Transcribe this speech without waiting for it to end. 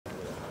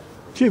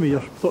Jamie,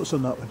 your thoughts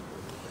on that one?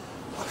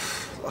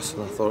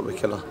 Listen, I thought we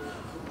kind of,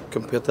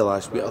 compared to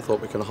last week, I thought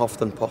we kind of huffed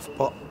and puffed,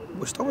 but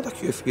we still had a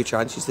few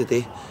chances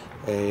today.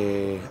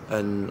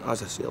 And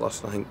as I say,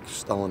 listen, I think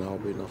Stirling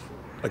Albion are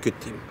a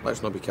good team.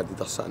 Let's not be kidded,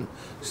 they're sitting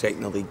second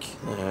in the league.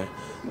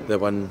 They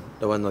win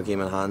their game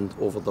in hand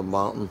over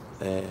Dumbarton.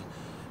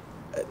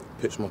 It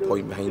puts my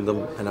point behind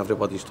them, and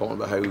everybody's talking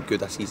about how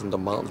good a season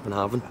Dumbarton's been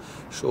having.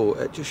 So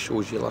it just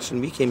shows you,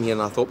 listen, we came here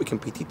and I thought we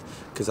competed,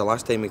 because the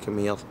last time we came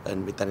here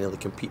and we didn't really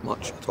compete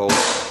much at all.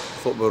 I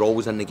thought we were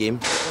always in the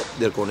game.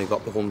 They're going to go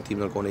up the home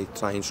team, they're going to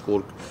try and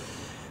score.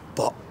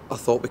 But I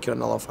thought we could have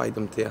nullified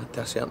them to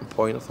a certain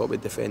point. I thought we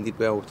defended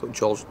well. I thought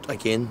George,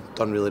 again,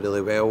 done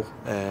really well.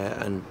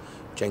 And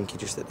Jinky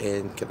just at the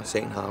end, kind of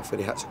second half, where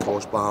he hits a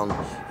crossbar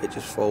and it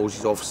just falls,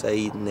 he's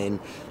offside. And then,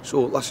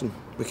 so listen,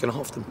 we kind of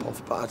huffed and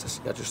puffed, but as I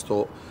say, I just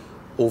thought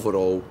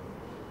overall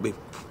we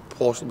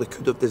possibly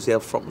could have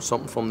deserved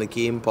something from the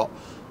game. But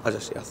as I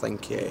say, I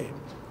think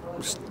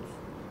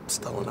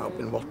Stirling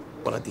Albion were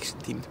a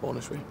decent team, to be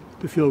honest with you.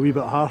 Do you feel a wee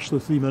bit harsh the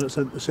 3 minutes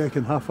into the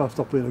second half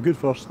after playing a good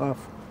first half?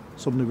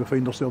 Suddenly we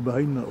find ourselves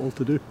behind, that all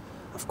to do?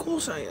 Of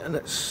course, and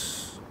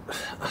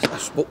I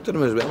spoke to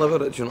them as well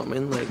about it, do you know what I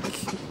mean? Like,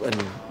 when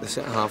the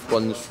second half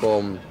runs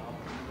from,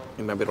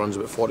 he maybe runs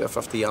about 40 or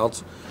 50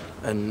 yards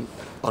and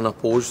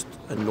unopposed,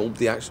 and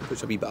nobody actually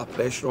puts a wee bit of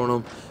pressure on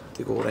him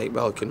to go, right,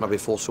 well, can maybe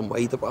force him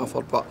wide or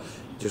whatever, but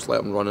just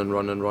let him run,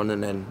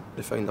 and then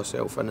they find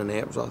themselves in the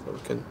net. It was a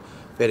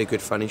very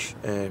good finish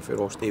for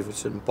Ross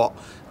Davidson, but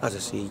as I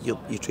say,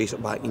 you trace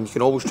it back, and you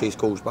can always trace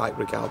goals back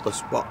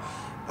regardless, but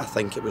I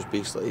think it was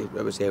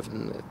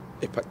evident that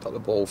he picked up the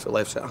ball for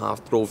left centre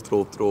half, drove,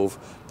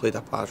 played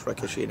a pass,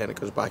 ricochet, and then it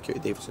goes back out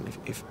to Davidson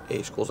if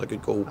he scores a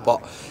good goal.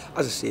 But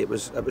as I say, it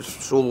was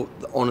so,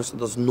 honestly,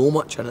 there's no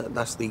much in it in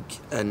this league,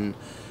 and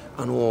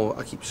I know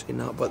I keep saying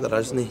that, but there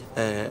isn't,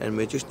 and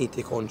we just need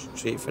to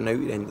concentrate for now to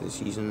the end of the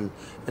season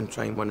and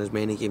try and win as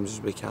many games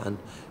as we can.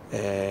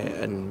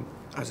 And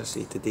as I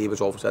say, today was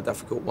obviously a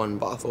difficult one,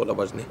 but I thought there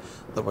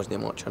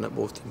wasn't much in it,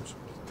 both teams.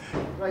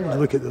 You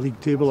look at the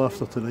league table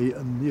after tonight,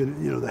 and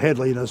you know the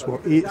headline is we're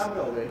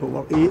 8th, but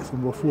we're 8th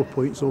and we're 4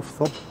 points off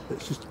third.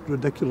 It's just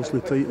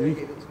ridiculously tight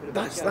league.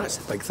 That's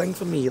the big thing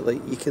for me.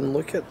 Like, you can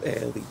look at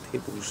league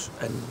tables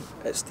and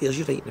it stares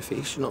you right in the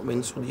face. You know what I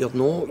mean? So you're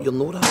not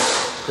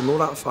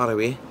that far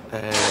away.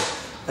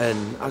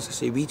 And as I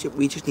say, we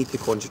just need to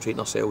concentrate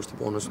on ourselves, to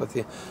be honest with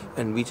you,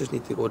 and we just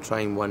need to go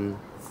try and win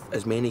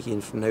as many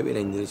games from now to the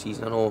end of the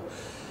season. I know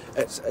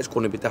it's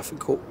going to be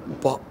difficult,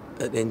 but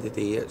at the end of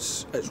the day,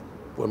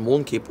 we're more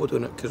than capable of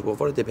doing it, because we've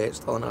already bet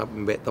Stirling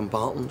Albion, bet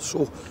Dumbarton,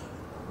 so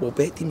we'll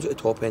bet teams at the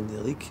top end of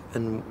the league,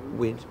 and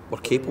we're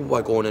capable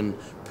of going and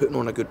putting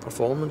on a good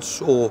performance.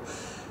 So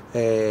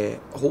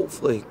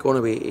hopefully going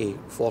away to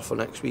Forfar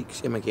next week,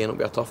 same again, it'll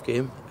be a tough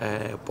game,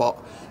 but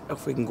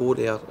if we can go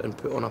there and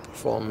put on a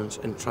performance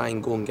and try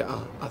and go and get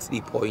a 3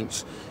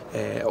 points,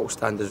 it'll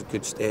stand as a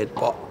good stead.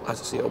 But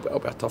as I say, it'll be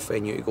a tough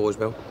venue to go as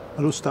well.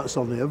 I know stats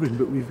aren't everything,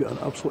 but we've got an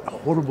absolutely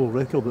horrible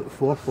record at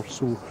Forfar,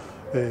 so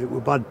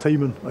with bad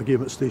timing, a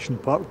game at Station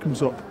Park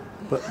comes up.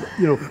 But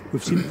you know,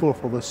 we've seen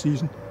Forfar this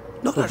season.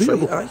 No, that's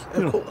right, aye.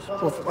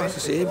 As I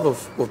say,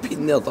 we've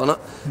been there, done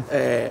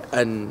it.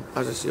 And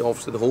as I say,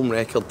 obviously the home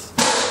record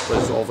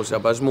was obviously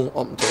abysmal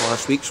up until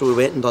last week, so we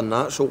went and done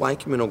that. So why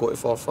can we not go to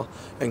Forfar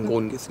and go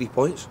and get 3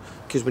 points?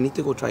 Because we need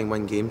to go try and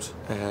win games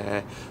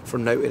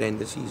from now to the end of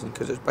the season,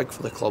 because it's big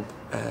for the club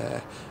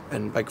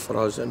and big for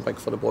us and big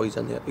for the boys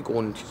in there to go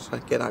and just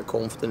get that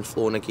confidence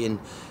flowing again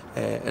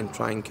and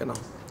try and kind of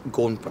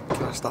go and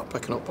start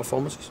picking up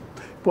performances.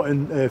 But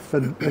in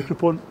Finn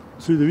Ekrapont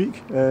through the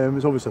week,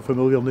 it's obviously a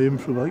familiar name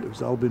from, I think it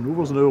was Albion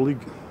Rovers in our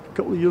league a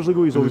couple of years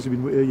ago. He's obviously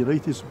been with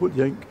United. So what do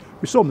you think?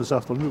 We saw him this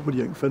afternoon. What do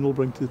you think Finn will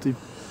bring to the team?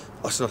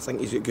 Listen, I think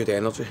he's got good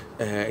energy.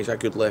 He's a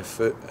good left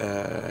foot,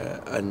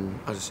 and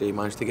as I say, he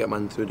managed to get him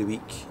in through the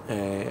week.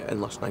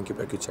 And listen, I think it'll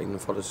be a good signing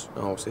for us.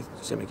 Obviously,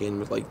 same again,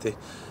 would like to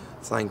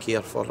thank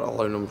Ayr for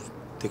allowing him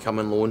to come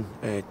on loan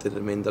to the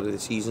remainder of the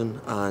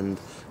season. And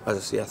as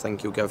I say, I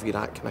think he'll give you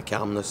that kind of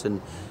calmness,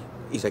 and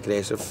he's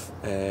aggressive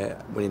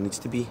when he needs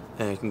to be.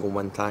 He can go and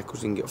win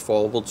tackles and get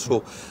forward.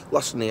 So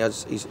listen,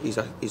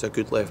 he's a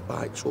good left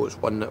back. So it's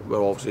one that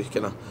we're obviously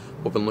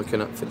we've been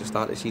looking at for the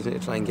start of the season to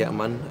try and get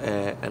him in.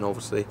 And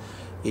obviously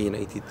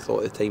United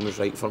thought the time was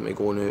right for him to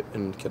go out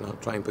and kind of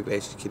try and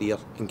progress his career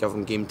and give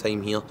him game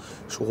time here.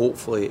 So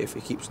hopefully, if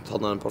he keeps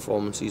turning in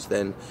performances,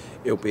 then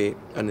he'll be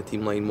in the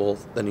team line more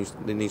than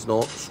he's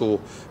not.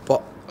 So,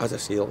 but as I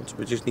say,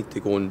 we just need to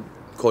go and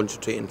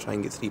concentrate and try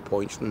and get 3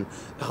 points, and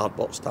the hard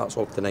work starts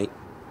off tonight.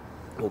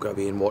 We'll go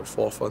away and watch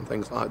Forfar and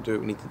things like that, do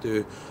what we need to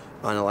do,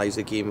 analyse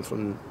the game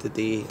from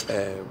today,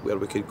 where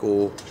we could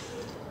go,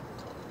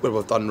 where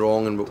we've done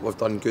wrong and what we've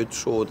done good.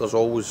 So there's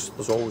always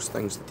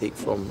things to take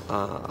from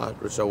a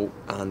result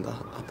and a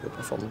poor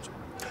performance.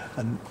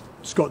 And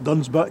Scott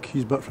Dunn's back.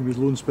 He's back from his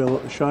loan spell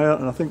at the Shire,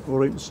 and I think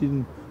we're right in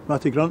seeing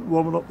Matty Grant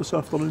warming up this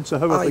afternoon. So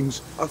how are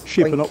things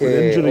shaping up with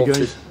the injury,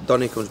 guys?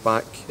 Dunny comes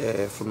back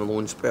from the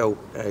loan spell.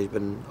 He's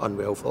been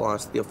unwell for the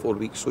last 3 or 4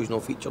 weeks, so he's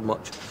not featured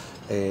much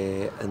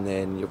and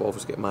then you've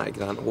obviously got Matty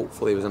Grant.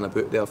 Hopefully he was in a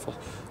boot there for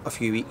a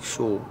few weeks,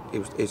 so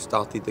he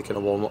started the kind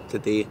of warm up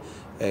today.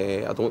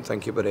 I don't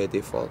think he'll be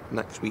ready for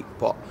next week,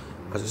 but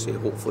as I say,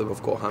 hopefully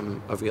we've got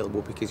him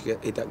available, because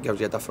it gives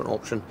you a different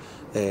option,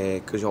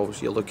 because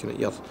obviously you're looking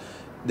at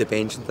the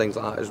bench and things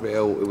like that as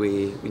well,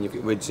 when you've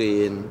got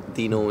Woodsy and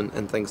Dino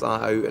and things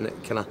like that out, and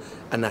it kind of,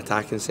 in the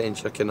attacking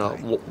sense, you're kind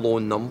of low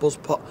in numbers.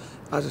 But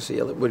as I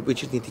say, we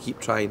just need to keep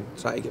trying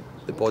to get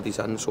the bodies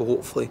in, so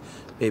hopefully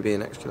maybe the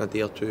next kind of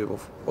day or two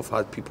we've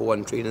had people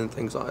in training and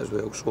things like that as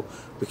well, so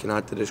we can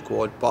add to the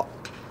squad, but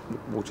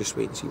we'll just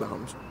wait and see what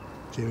happens.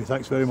 Jamie,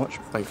 thanks very much.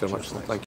 Thanks very much. Thank you.